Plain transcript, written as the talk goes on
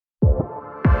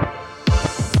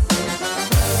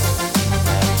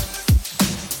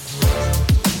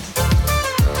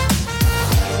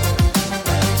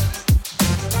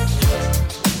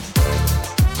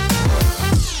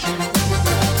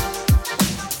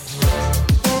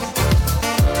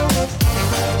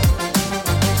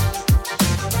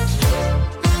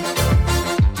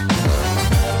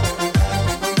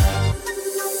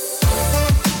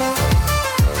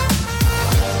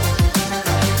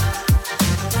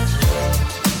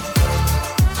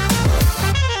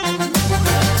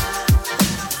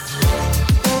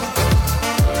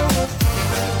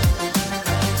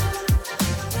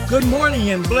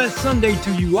morning and blessed Sunday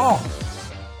to you all.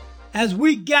 As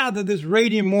we gather this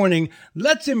radiant morning,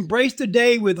 let's embrace the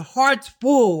day with hearts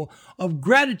full of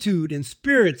gratitude and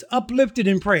spirits uplifted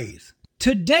in praise.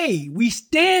 Today, we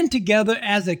stand together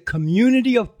as a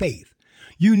community of faith,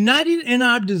 united in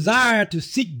our desire to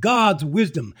seek God's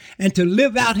wisdom and to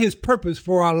live out His purpose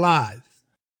for our lives.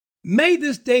 May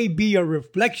this day be a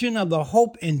reflection of the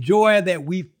hope and joy that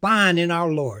we find in our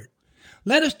Lord.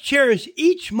 Let us cherish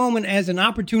each moment as an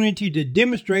opportunity to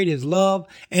demonstrate His love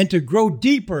and to grow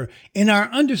deeper in our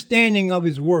understanding of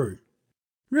His Word.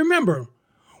 Remember,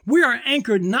 we are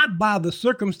anchored not by the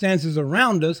circumstances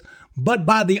around us, but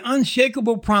by the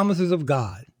unshakable promises of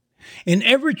God. In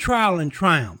every trial and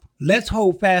triumph, let's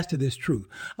hold fast to this truth,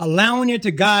 allowing it to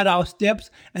guide our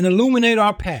steps and illuminate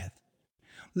our path.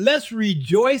 Let's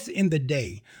rejoice in the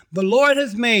day the Lord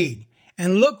has made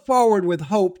and look forward with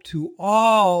hope to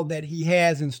all that He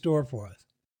has in store for us.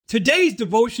 Today's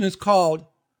devotion is called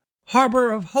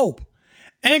Harbor of Hope,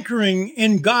 anchoring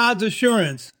in God's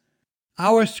assurance.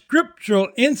 Our scriptural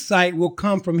insight will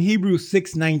come from Hebrews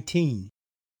 6:19.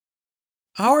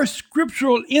 Our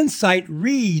scriptural insight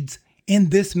reads in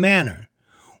this manner: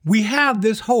 we have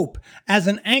this hope as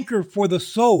an anchor for the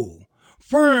soul,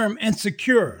 firm and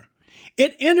secure.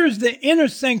 It enters the inner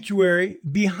sanctuary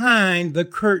behind the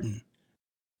curtain.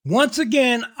 Once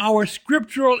again, our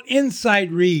scriptural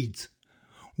insight reads,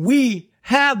 we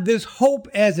have this hope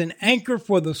as an anchor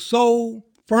for the soul,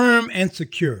 firm and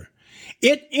secure.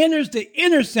 It enters the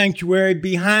inner sanctuary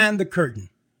behind the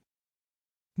curtain.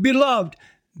 Beloved,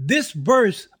 this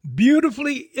verse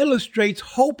beautifully illustrates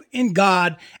hope in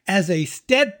God as a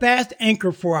steadfast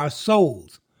anchor for our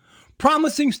souls,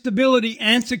 promising stability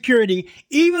and security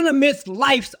even amidst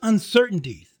life's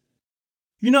uncertainties.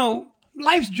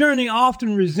 Life's journey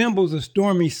often resembles a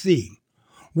stormy sea,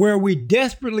 where we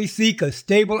desperately seek a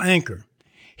stable anchor.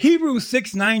 Hebrews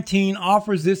 6:19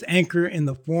 offers this anchor in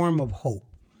the form of hope,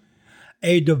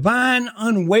 a divine,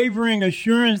 unwavering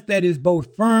assurance that is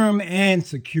both firm and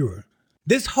secure.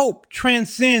 This hope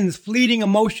transcends fleeting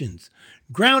emotions,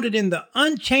 grounded in the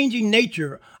unchanging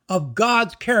nature of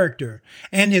God's character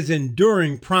and His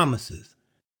enduring promises.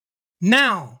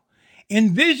 Now,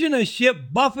 envision a ship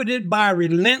buffeted by a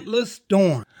relentless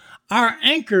storm. Our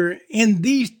anchor in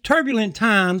these turbulent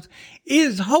times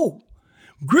is hope,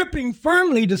 gripping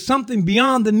firmly to something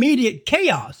beyond the immediate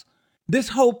chaos. This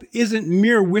hope isn't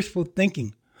mere wishful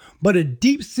thinking, but a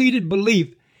deep-seated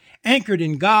belief anchored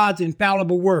in God's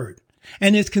infallible word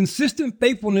and His consistent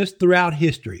faithfulness throughout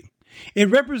history. It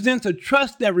represents a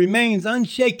trust that remains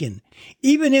unshaken,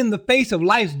 even in the face of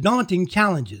life's daunting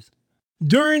challenges.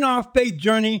 During our faith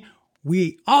journey,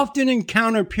 we often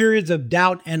encounter periods of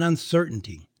doubt and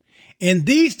uncertainty. In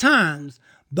these times,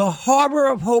 the harbor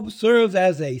of hope serves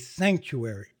as a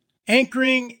sanctuary.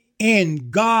 Anchoring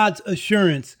in God's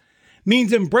assurance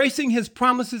means embracing His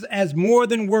promises as more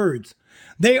than words.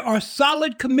 They are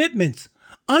solid commitments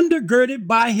undergirded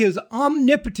by His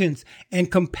omnipotence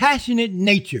and compassionate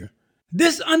nature.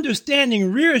 This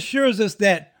understanding reassures us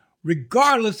that,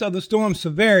 regardless of the storm's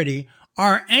severity,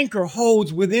 our anchor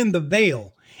holds within the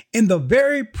veil, in the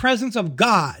very presence of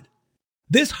God.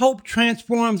 This hope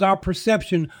transforms our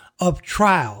perception of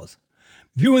trials,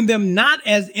 viewing them not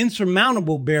as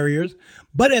insurmountable barriers,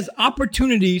 but as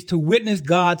opportunities to witness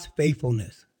God's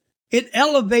faithfulness. It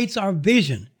elevates our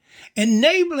vision,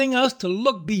 enabling us to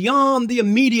look beyond the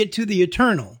immediate to the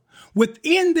eternal.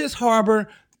 Within this harbor,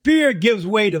 fear gives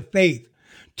way to faith,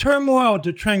 turmoil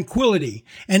to tranquility,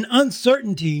 and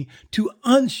uncertainty to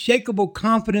unshakable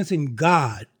confidence in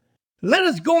God. Let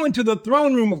us go into the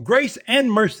throne room of grace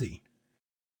and mercy.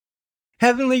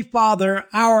 Heavenly Father,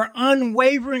 our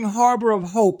unwavering harbor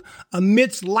of hope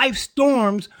amidst life's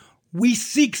storms, we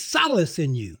seek solace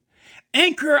in You.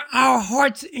 Anchor our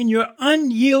hearts in Your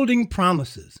unyielding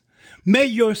promises. May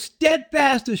Your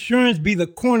steadfast assurance be the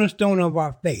cornerstone of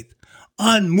our faith,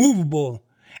 unmovable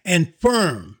and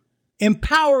firm.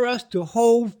 Empower us to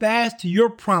hold fast to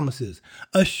Your promises,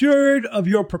 assured of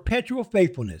Your perpetual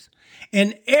faithfulness.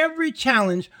 In every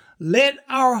challenge, let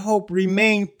our hope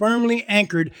remain firmly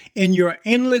anchored in Your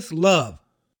endless love.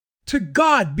 To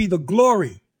God be the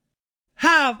glory.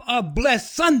 Have a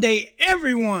blessed Sunday,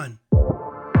 everyone.